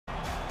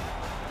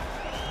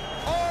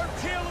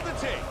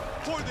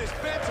for this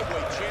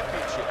bantamweight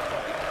championship.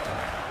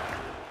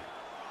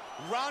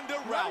 Ronda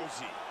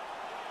Rousey.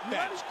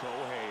 Bethe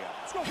Correia.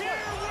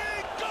 Here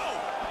we go!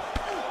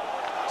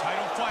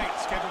 Title fight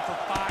scheduled for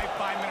 5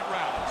 5-minute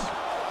rounds.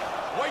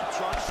 White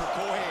trunks for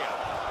Correia.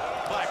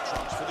 Black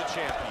trunks for the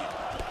champion.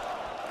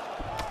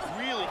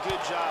 Really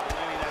good job of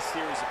landing that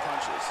series of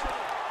punches.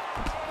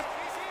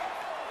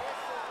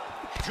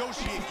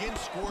 Joshi again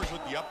scores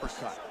with the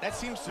uppercut. That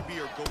seems to be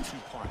her go-to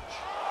punch.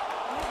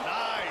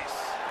 Nice.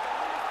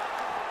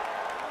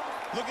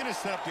 Looking to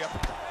set up the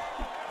uppercut.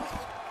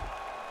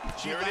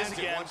 She lands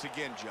it once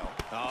again, Joe.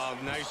 Oh,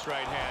 nice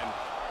right hand.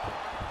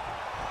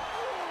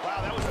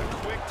 Wow, that was a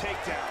quick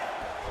takedown.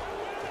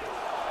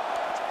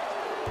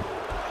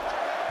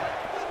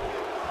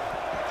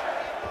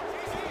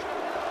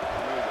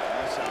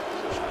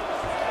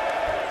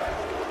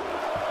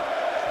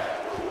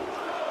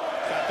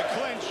 Got the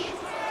clinch.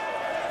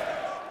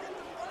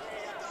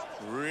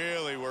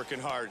 Really working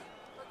hard.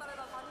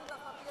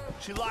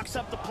 She locks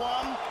up the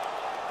plum.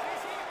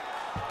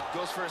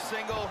 Goes for a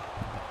single.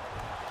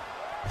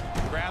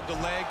 Grab the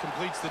leg,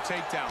 completes the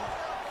takedown.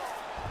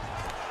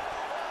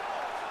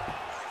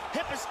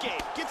 Hip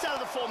escape, gets out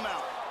of the full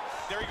mount.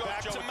 There he goes,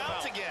 Back Joe, to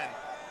mount again.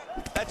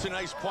 That's a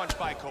nice punch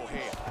by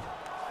Correia.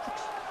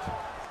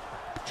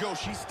 Joe,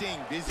 she's staying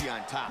busy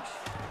on top.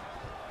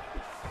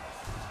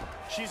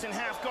 She's in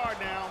half guard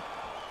now.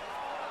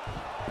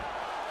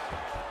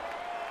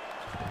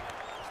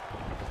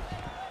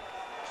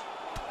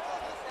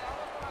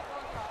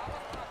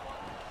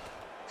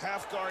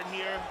 Half guard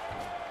here.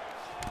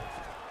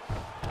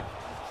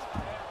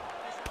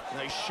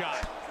 Nice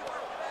shot.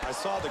 I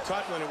saw the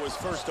cut when it was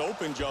first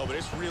open, Joe, but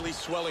it's really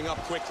swelling up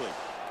quickly.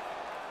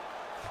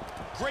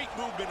 Great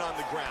movement on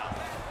the ground.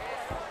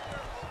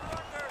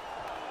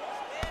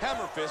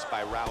 Hammer fist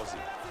by Rousey.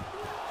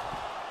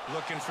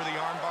 Looking for the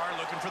armbar,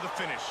 looking for the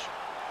finish.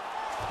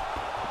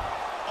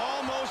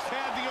 Almost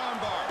had the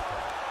armbar.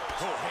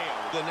 Correia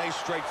with a nice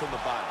strike from the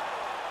bottom.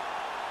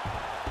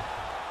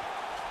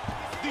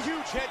 The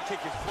huge head kick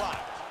is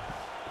blocked.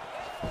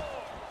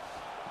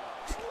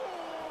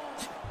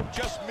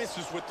 Just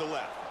misses with the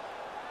left.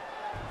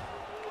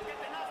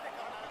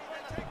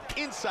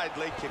 Inside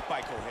leg kick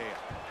by Correia.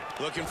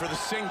 Looking for the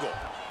single.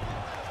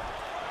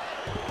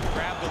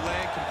 Grab the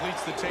leg,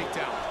 completes the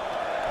takedown.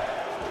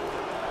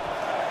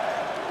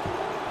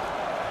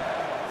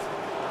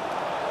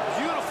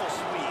 Beautiful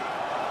sweep.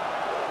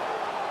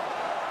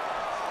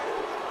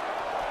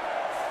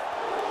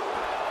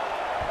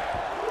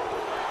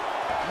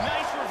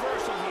 Nice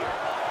reversal here.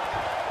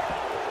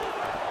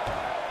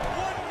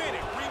 1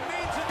 minute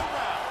remains in the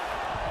round.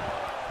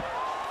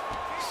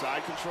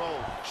 Side control.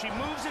 She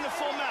moves into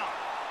full mount.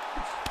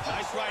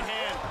 Nice right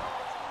hand.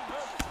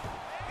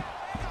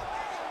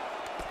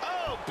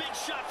 Oh, big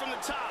shot from the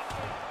top.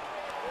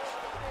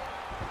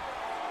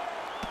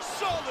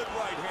 Solid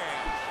right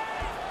hand.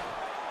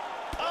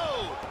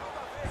 Oh,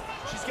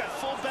 she's got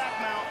full back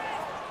mount.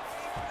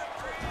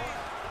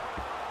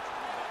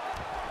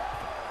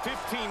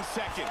 15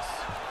 seconds.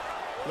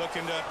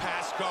 Looking to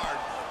pass guard.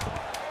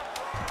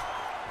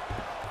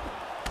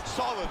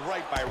 Solid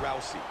right by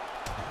Rousey.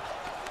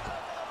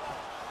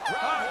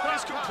 Round one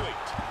is complete.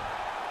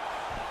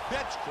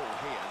 Bethe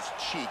Correia's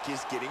cheek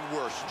is getting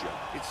worse, Joe.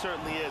 It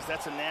certainly is.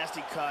 That's a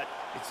nasty cut.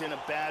 It's in a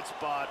bad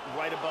spot,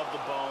 right above the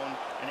bone,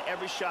 and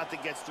every shot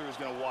that gets through is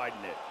going to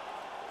widen it.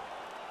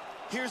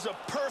 Here's a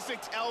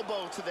perfect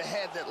elbow to the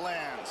head that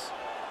lands.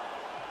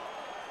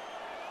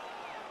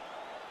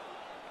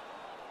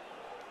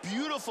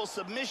 Beautiful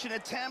submission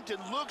attempt. It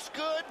looks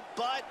good,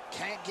 but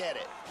can't get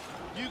it.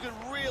 You can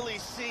really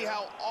see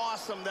how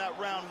awesome that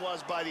round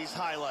was by these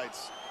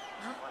highlights.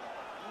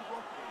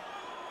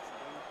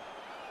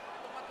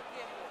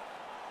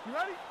 You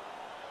ready?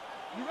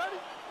 You ready?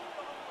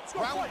 Let's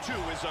go. Round two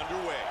is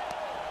underway.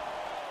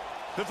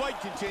 The fight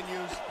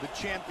continues. The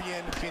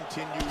champion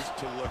continues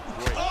to look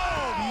great.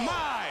 Oh,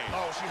 my!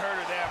 Oh, she hurt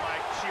her there,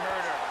 Mike. She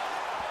hurt her.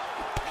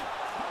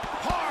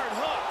 Hard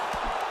hook.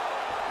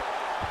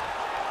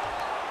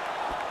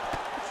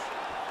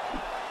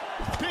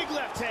 Big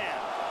left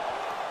hand.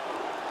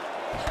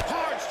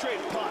 Hard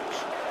straight punch.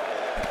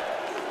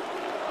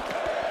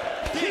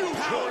 Big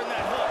power in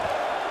that hook.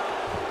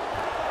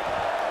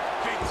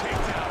 Big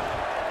takedown.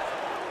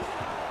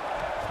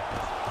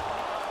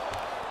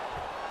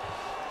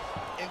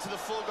 Into the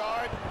full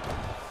guard.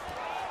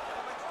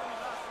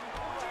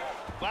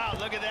 Wow,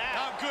 look at that.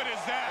 How good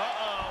is that?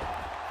 Uh-oh.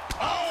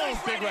 Oh,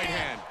 nice big right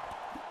hand.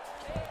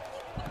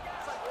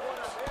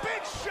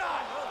 Big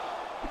shot!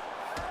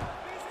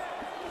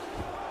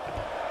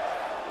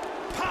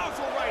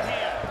 Powerful right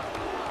hand.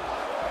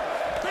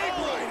 Big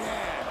right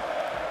hand!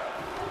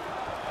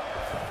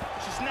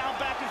 She's now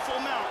back in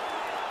full mount.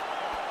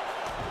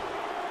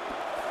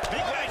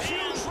 Big right hand.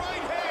 Huge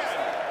right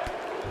hand!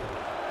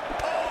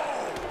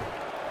 Oh!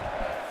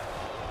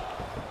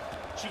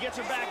 She gets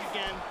her back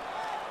again.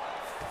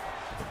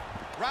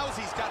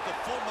 Rousey's got the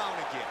full mount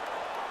again.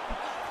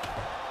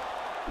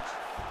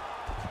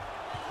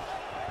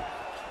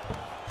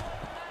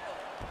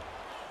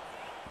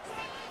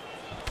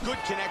 Good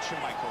connection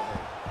by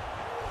Correia.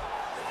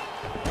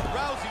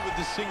 Rousey with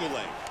the single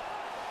leg.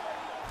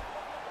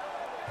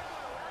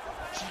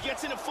 She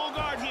gets into full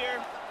guard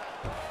here.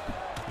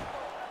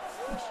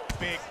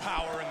 Big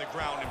power in the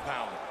ground and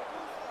pound.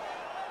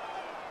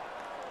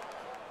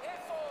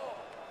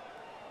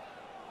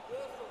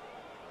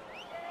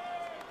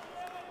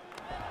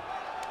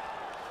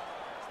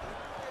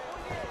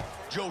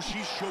 Joe,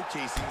 she's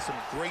showcasing some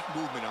great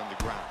movement on the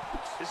ground.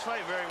 This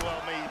fight very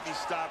well may be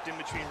stopped in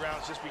between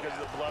rounds just because of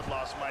the blood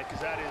loss, Mike,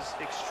 because that is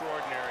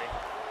extraordinary.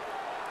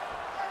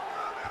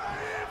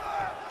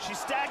 She's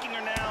stacking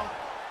her now.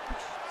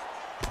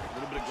 A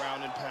little bit of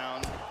ground and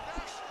pound.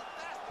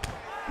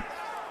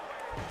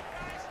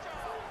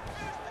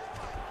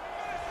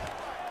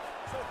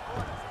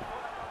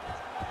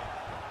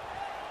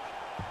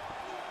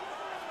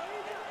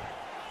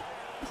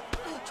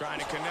 Trying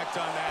to connect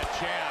on that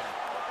jab.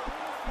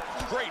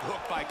 Great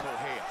hook by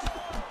Correia.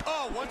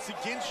 Oh, once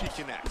again she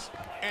connects.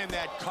 And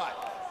that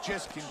cut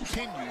just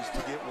continues to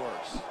get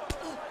worse.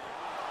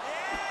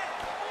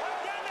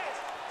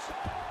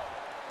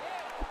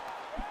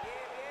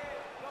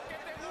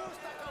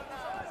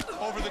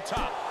 Over the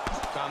top.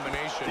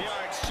 Combination. They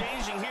are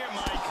exchanging here,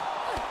 Mike.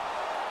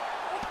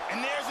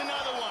 And there's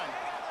another one.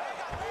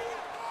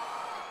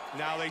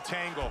 Now they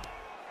tangle.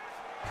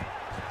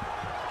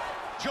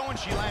 Joe, and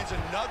she lands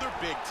another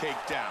big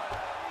takedown.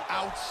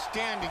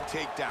 Outstanding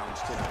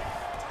takedowns today.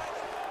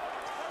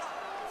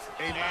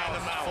 A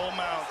mount, full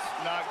mount,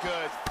 not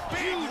good.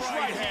 Huge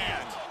right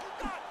hand.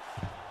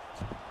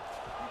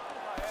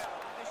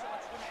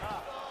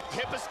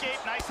 Hip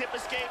escape, nice hip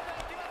escape.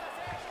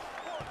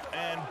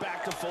 And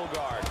back to full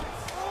guard.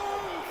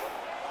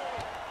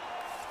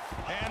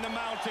 And the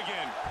mount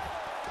again.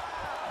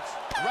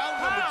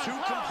 Round number 2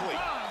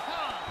 complete.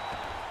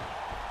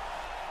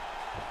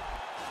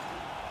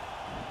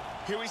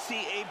 Here we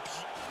see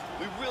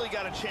we really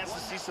got a chance to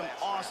see some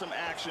awesome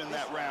action in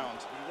that round.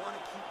 You want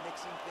to keep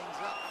mixing things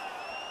up.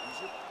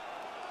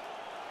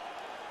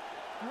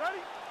 You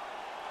ready?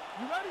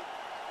 You ready?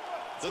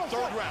 The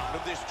third round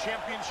of this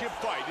championship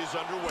fight is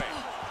underway.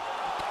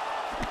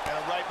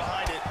 And right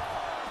behind it.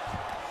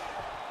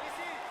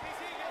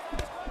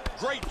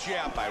 Great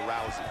jab by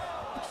Rousey.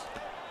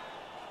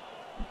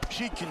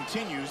 She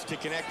continues to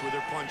connect with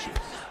her punches.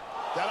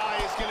 That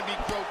eye is going to be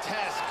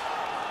grotesque.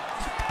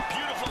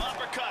 Beautiful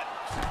uppercut.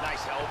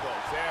 Nice elbow,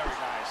 very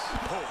nice.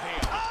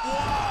 Correia.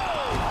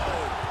 Whoa!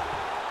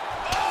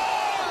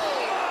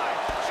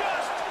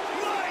 Just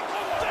like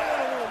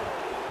that!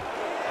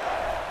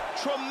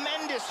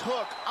 Tremendous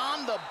hook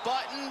on the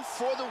button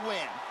for the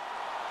win.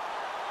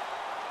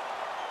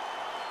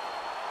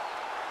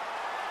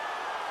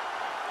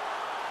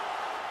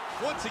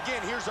 Once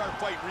again, here's our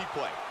fight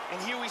replay.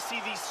 And here we see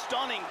the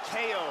stunning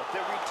KO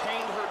that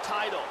retained her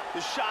title.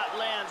 The shot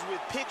lands with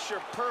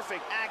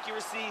picture-perfect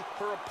accuracy.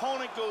 Her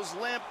opponent goes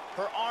limp,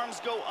 her arms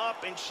go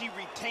up, and she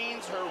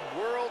retains her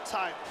world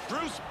title.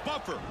 Bruce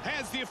Buffer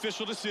has the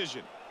official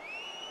decision.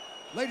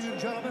 Ladies and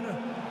gentlemen,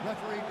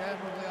 referee Dan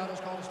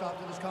Rugliano's called a stop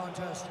to this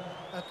contest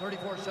at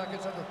 34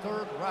 seconds of the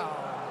third round.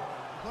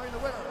 Declaring the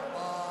winner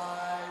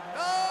by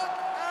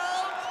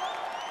knockout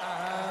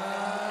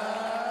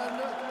and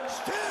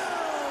still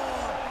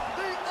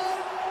the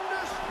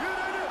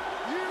undisputed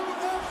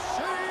UFC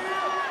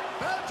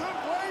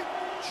bantamweight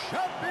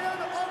champion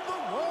of the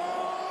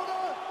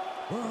world,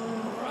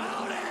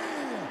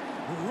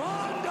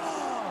 Ronda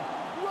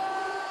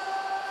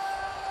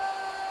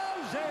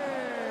Rousey.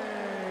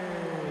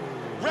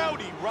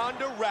 Rowdy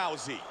Ronda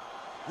Rousey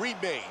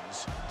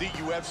remains the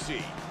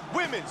UFC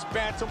Women's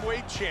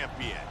Bantamweight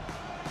Champion.